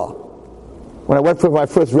Gemara when I went for my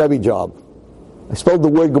first Rebbe job. I spelled the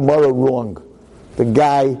word Gemara wrong. The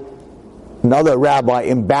guy, another rabbi,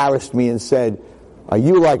 embarrassed me and said, are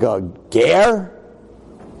you like a ger?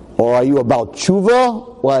 Or are you about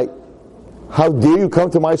tshuva? Like, how dare you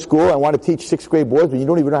come to my school and want to teach 6th grade boys, but you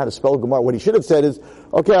don't even know how to spell Gemara? What he should have said is,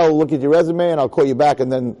 okay, I'll look at your resume and I'll call you back,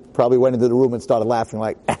 and then probably went into the room and started laughing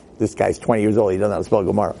like, this guy's 20 years old, he doesn't know how to spell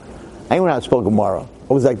Gemara. I didn't know how to spell Gemara.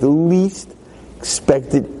 I was like the least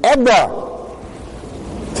expected ever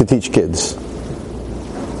to teach kids.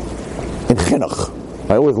 In chinuch.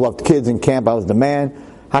 I always loved kids in camp. I was the man,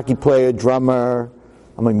 hockey player, drummer,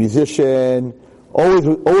 I'm a musician. Always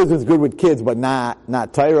was good with kids, but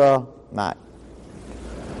not Torah, not.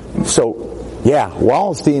 So, yeah,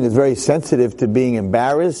 Wallenstein is very sensitive to being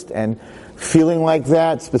embarrassed and feeling like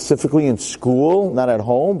that, specifically in school, not at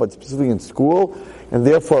home, but specifically in school. And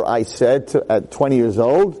therefore I said at 20 years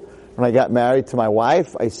old, when I got married to my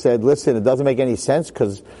wife, I said, listen, it doesn't make any sense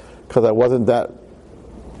because I wasn't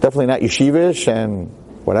definitely not yeshivish and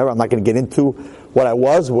whatever. I'm not going to get into what I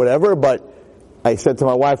was, whatever, but I said to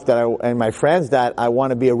my wife and my friends that I want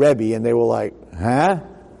to be a Rebbe, and they were like, huh?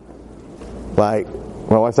 Like,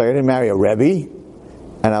 my wife's like, I didn't marry a Rebbe.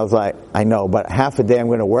 And I was like, I know, but half a day I'm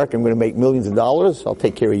going to work, I'm going to make millions of dollars, I'll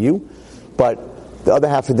take care of you. But the other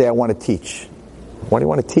half a day I want to teach. What do you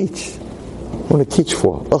want to teach? What do you want to teach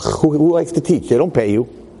for? Ugh, who likes to teach? They don't pay you.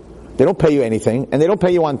 They don't pay you anything, and they don't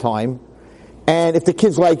pay you on time. And if the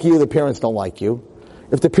kids like you, the parents don't like you.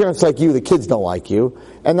 If the parents like you, the kids don't like you.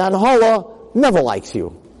 And that holla never likes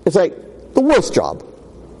you. It's like the worst job.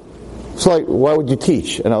 It's like, why would you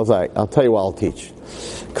teach? And I was like, I'll tell you why I'll teach.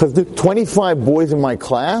 Because the 25 boys in my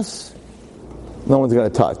class, no one's going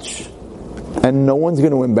to touch. And no one's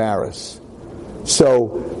going to embarrass.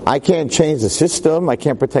 So I can't change the system. I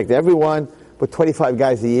can't protect everyone. But 25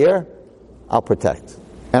 guys a year, I'll protect.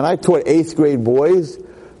 And I taught 8th grade boys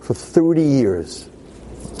for 30 years.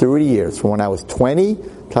 30 years. From when I was 20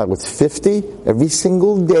 till I was 50. Every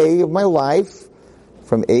single day of my life,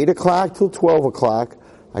 from 8 o'clock till 12 o'clock,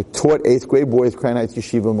 I taught 8th grade boys Crown Heights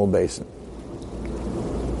Yeshiva Mill Basin.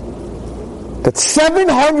 That's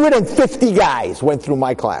 750 guys went through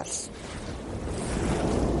my class.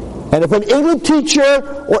 And if an English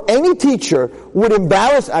teacher or any teacher would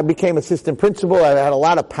embarrass, I became assistant principal, I had a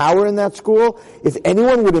lot of power in that school. If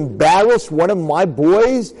anyone would embarrass one of my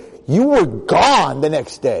boys, you were gone the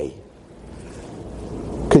next day.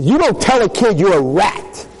 Because you don't tell a kid you're a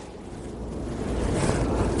rat.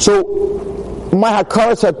 So, my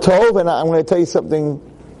Hakaras HaTov, and I'm going to tell you something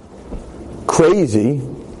crazy.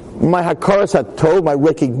 My Hakaras HaTov, my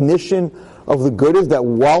recognition of the good is that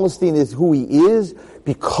Wallenstein is who he is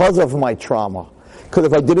because of my trauma. Because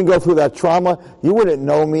if I didn't go through that trauma, you wouldn't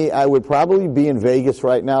know me. I would probably be in Vegas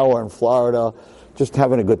right now or in Florida, just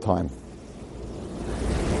having a good time.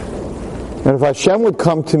 And if Hashem would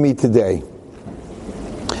come to me today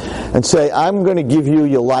and say, I'm going to give you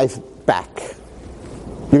your life back.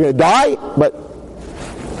 You're going to die, but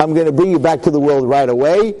I'm going to bring you back to the world right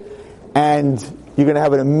away, and you're going to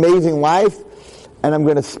have an amazing life, and I'm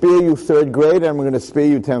going to spare you 3rd grade, and I'm going to spare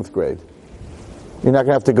you 10th grade. You're not going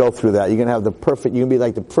to have to go through that. You're going to have you're going to be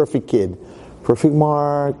like the perfect kid. Perfect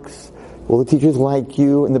marks, all the teachers like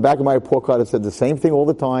you. In the back of my report card it said the same thing all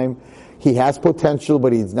the time. He has potential,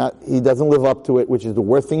 but he doesn't live up to it, which is the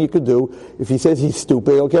worst thing you could do. If he says he's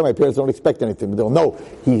stupid, okay, my parents don't expect anything, but they'll know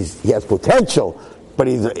he has potential, but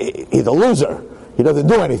he's a loser. He doesn't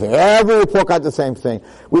do anything. Every report card the same thing.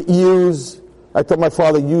 With U's, I told my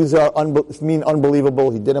father U's mean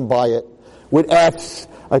unbelievable. He didn't buy it. With F's,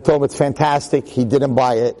 I told him it's fantastic. He didn't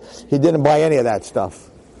buy it. He didn't buy any of that stuff.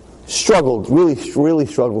 Struggled, really, really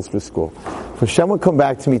struggled through school. If Hashem would come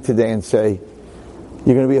back to me today and say,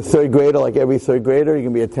 you're going to be a 3rd grader like every 3rd grader. You're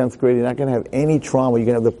going to be a 10th grader. You're not going to have any trauma. You're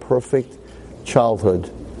going to have the perfect childhood.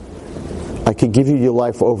 I could give you your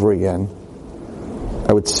life over again.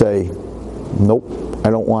 I would say, nope, I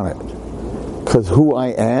don't want it. Because who I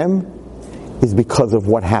am is because of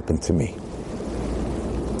what happened to me.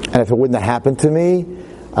 And if it wouldn't have happened to me,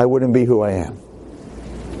 I wouldn't be who I am.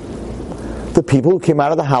 The people who came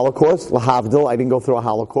out of the Holocaust, Lahavdil, I didn't go through a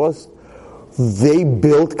Holocaust, they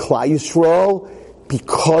built Klal Yisrael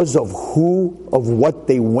because of what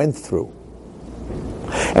they went through.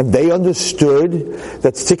 And they understood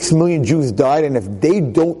that 6 million Jews died, and if they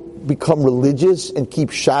don't become religious and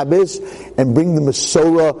keep Shabbos and bring the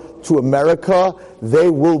Masorah to America,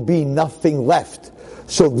 there will be nothing left.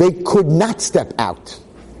 So they could not step out.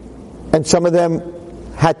 And some of them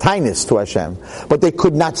had tightness to Hashem, but they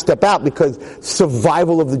could not step out because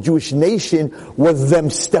survival of the Jewish nation was them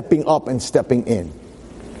stepping up and stepping in.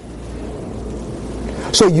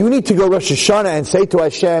 So you need to go Rosh Hashanah and say to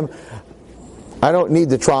Hashem, I don't need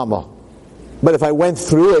the trauma, but if I went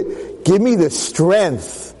through it, give me the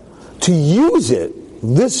strength to use it,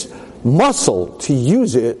 this muscle, to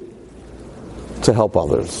use it to help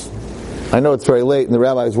others. I know it's very late and the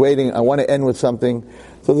rabbi is waiting. I want to end with something.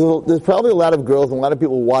 So there's probably a lot of girls and a lot of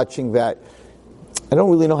people watching that I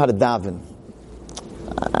don't really know how to daven.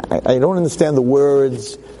 I don't understand the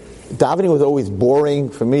words. Davening was always boring.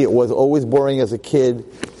 For me, it was always boring as a kid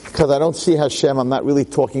because I don't see Hashem. I'm not really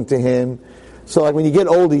talking to Him. So like when you get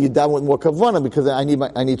older, you daven with more kavanah because I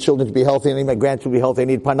need children to be healthy. I need my grandchildren to be healthy. I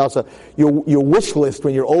need parnasa. Your wish list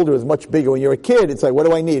when you're older is much bigger. When you're a kid, it's like, what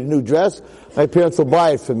do I need? A new dress? My parents will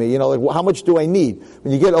buy it for me. Like how much do I need?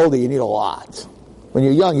 When you get older, you need a lot. When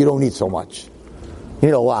you're young, you don't need so much. You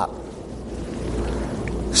need a lot.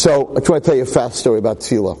 So I try to tell you a fast story about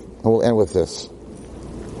tefillah, and we'll end with this.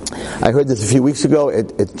 I heard this a few weeks ago.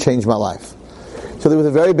 It changed my life. So there was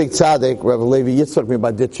a very big tzaddik, Rabbi Levi Yitzchak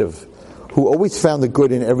Mibaditchev, who always found the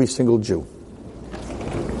good in every single Jew.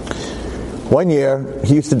 One year,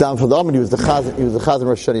 he used to daven for the Amid. He was the Chazan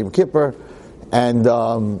Rosh Hashanah Yom Kippur, and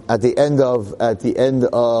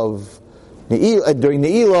during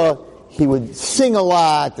Ne'ilah, he would sing a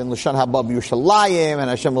lot, and L'shan Haba Yerushalayim, and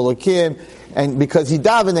Hashem Elokim, and because he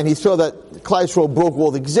davened and he saw that Klal Yisrael broke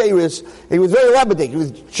all the Gzeiros, he was very lebedik. He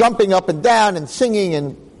was jumping up and down and singing,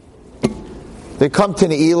 and they come to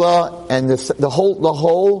Ne'ilah, and the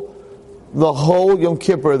whole Yom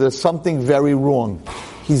Kippur, there's something very wrong.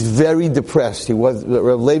 He's very depressed. Rav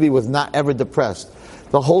Levi was not ever depressed.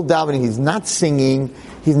 The whole davening, he's not singing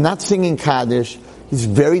Kaddish, he's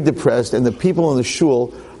very depressed, and the people in the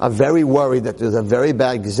shul are very worried that there's a very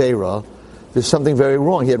bad Gzeira. There's something very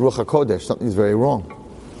wrong. He had Ruach HaKodesh. Something's very wrong.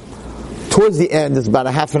 Towards the end, there's about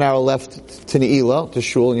a half an hour left to Ne'ilah, to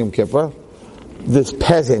Shul and Yom Kippur. This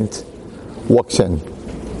peasant walks in.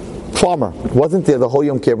 Farmer. Wasn't there the whole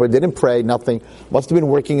Yom Kippur. Didn't pray, nothing. Must have been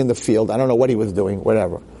working in the field. I don't know what he was doing,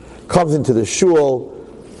 whatever. Comes into the Shul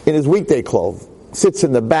in his weekday clothes. Sits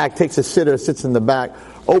in the back, takes a sitter, sits in the back,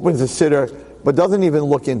 opens the sitter, but doesn't even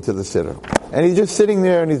look into the sitter. And he's just sitting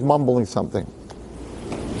there and he's mumbling something.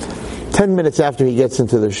 10 minutes after he gets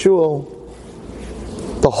into the shul,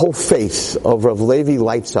 the whole face of Rav Levi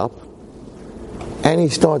lights up, and he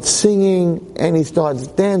starts singing, and he starts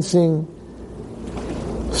dancing.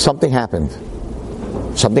 Something happened.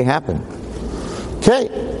 Okay.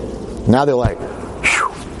 Now they're like,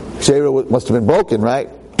 Gzeira must have been broken, right?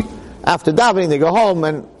 After davening, they go home,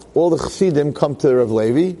 and all the chassidim come to Rav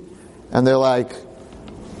Levi, and they're like,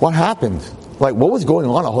 what happened? Like, what was going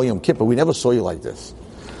on at Yom Kippur? We never saw you like this.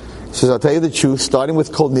 He says, I'll tell you the truth, starting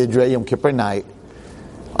with Kol Nidre, Yom Kippur night,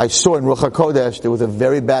 I saw in Ruach HaKodesh there was a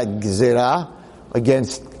very bad gezerah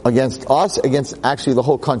against us, against actually the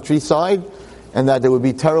whole countryside, and that there would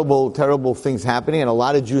be terrible, terrible things happening, and a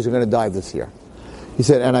lot of Jews are going to die this year. He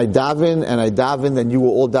said, and I davened, and you were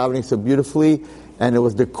all davening so beautifully, and it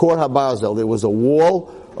was the Kor HaBarzel. There was a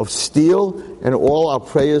wall of steel, and all our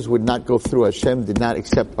prayers would not go through. Hashem did not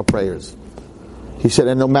accept our prayers. He said,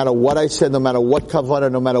 and no matter what I said, no matter what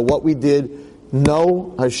kavanah, no matter what we did,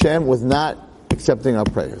 no, Hashem was not accepting our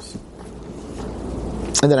prayers.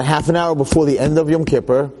 And then a half an hour before the end of Yom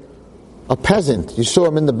Kippur, a peasant, you saw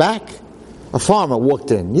him in the back, a farmer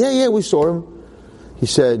walked in. Yeah, we saw him. He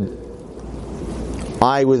said,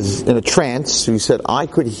 I was in a trance, so he said, I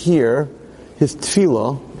could hear his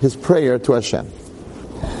tefillah, his prayer to Hashem.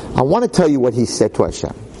 I want to tell you what he said to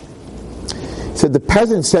Hashem. He said, the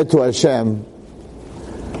peasant said to Hashem,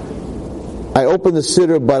 I opened the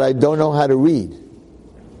siddur, but I don't know how to read.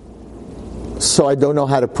 So I don't know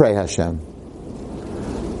how to pray, Hashem.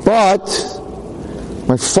 But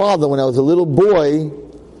my father, when I was a little boy,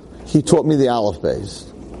 he taught me the Aleph Beis.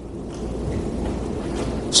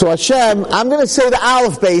 So Hashem, I'm going to say the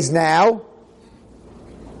Aleph Beis now.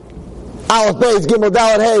 Aleph Beis, Gimel,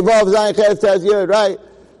 Dalet, Hey, Vav, Zayin, Ches, Tes, Yud, right?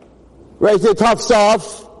 Right there, tough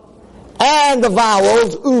stuff. And the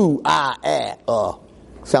vowels, ooh, ah, eh,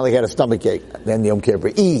 Sound like he had a stomach ache. Then the Yom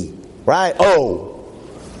Kippur, E, right? O.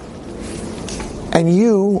 And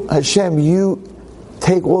you, Hashem, you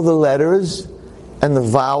take all the letters and the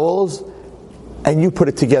vowels and you put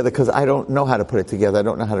it together, because I don't know how to put it together. I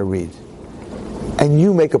don't know how to read. And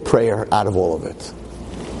you make a prayer out of all of it.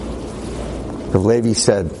 Rav Levi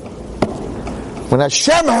said, when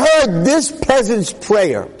Hashem heard this peasant's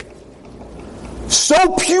prayer,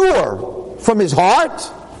 so pure from his heart,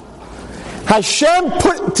 Hashem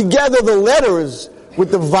put together the letters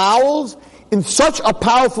with the vowels in such a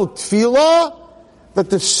powerful tefillah that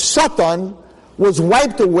the Satan was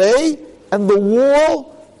wiped away and the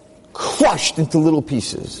wall crushed into little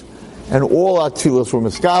pieces. And all our tefillahs were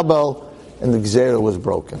miskabel and the gzera was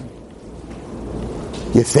broken.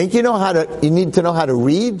 You think you need to know how to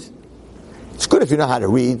read? It's good if you know how to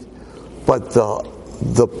read, but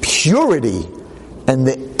the purity and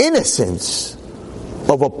the innocence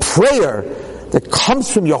of a prayer that comes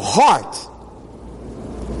from your heart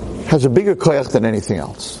has a bigger koyach than anything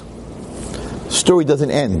else. The story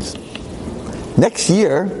doesn't end. Next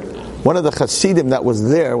year, one of the Hasidim that was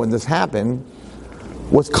there when this happened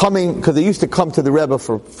was coming, because they used to come to the Rebbe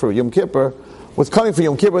for Yom Kippur, was coming for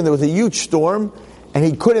Yom Kippur, and there was a huge storm, and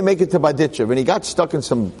he couldn't make it to Baditchev, and he got stuck in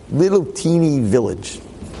some little teeny village.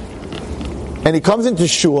 And he comes into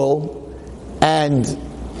shul, and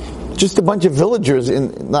just a bunch of villagers,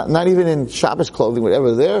 not even in Shabbos clothing,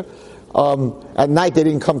 whatever, there. At night they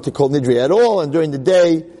didn't come to Kol Nidri at all, and during the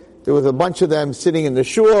day there was a bunch of them sitting in the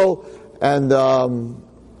shul, and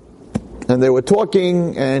they were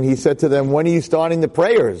talking, and he said to them, when are you starting the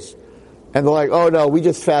prayers? And they're like, oh no, we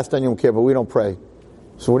just fast on Yom Kippur, we don't pray.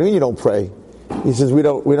 So what do you mean you don't pray? He says, we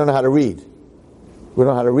don't know how to read. We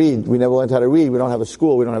don't know how to read. We never learned how to read. We don't have a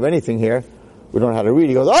school. We don't have anything here. We don't know how to read.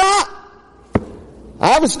 He goes, I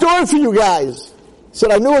have a story for you guys. He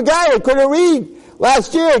said, I knew a guy who couldn't read.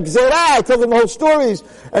 Last year, I told him the whole stories,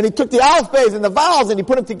 and he took the Aleph Beis and the vowels, and he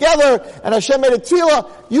put them together, and Hashem made a tefillah.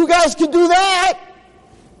 You guys can do that!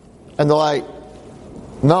 And they're like,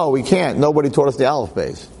 no, we can't. Nobody taught us the Aleph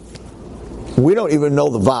Beis. We don't even know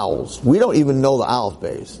the vowels. We don't even know the Aleph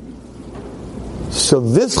Beis. So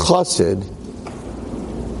this chassid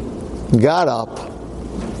got up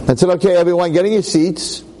and said, okay, everyone, get in your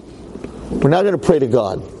seats. We're now going to pray to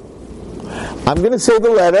God. I'm going to say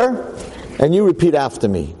the letter, and you repeat after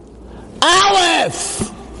me. Aleph!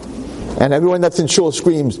 And everyone that's in shul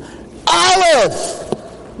screams,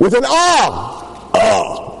 Aleph! With an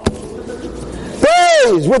R!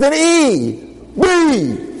 Beis! With an E! B!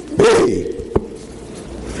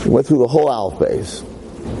 We went through the whole Aleph Beis.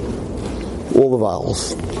 All the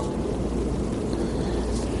vowels.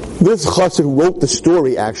 This chassid who wrote the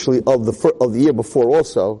story, actually, of the year before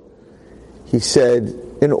also, he said,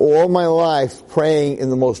 in all my life praying in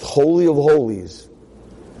the most holy of holies,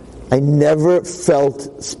 I never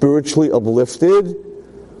felt spiritually uplifted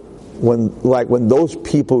when those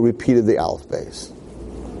people repeated the Aleph Beis.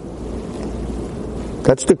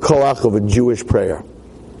 That's the koach of a Jewish prayer.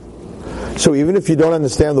 So even if you don't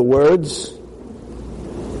understand the words,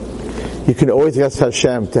 you can always ask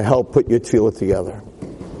Hashem to help put your tefillah together.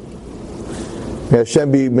 May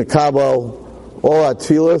Hashem be mekabel all our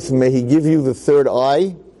tefillahs. May He give you the third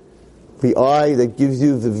eye, the eye that gives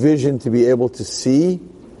you the vision to be able to see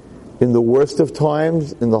in the worst of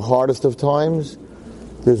times, in the hardest of times.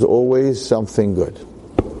 There's always something good.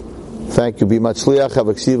 Thank you. Be matzliach. Have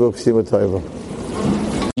a ksiva tova.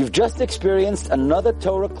 You've just experienced another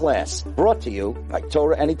Torah class brought to you by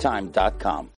TorahAnytime.com.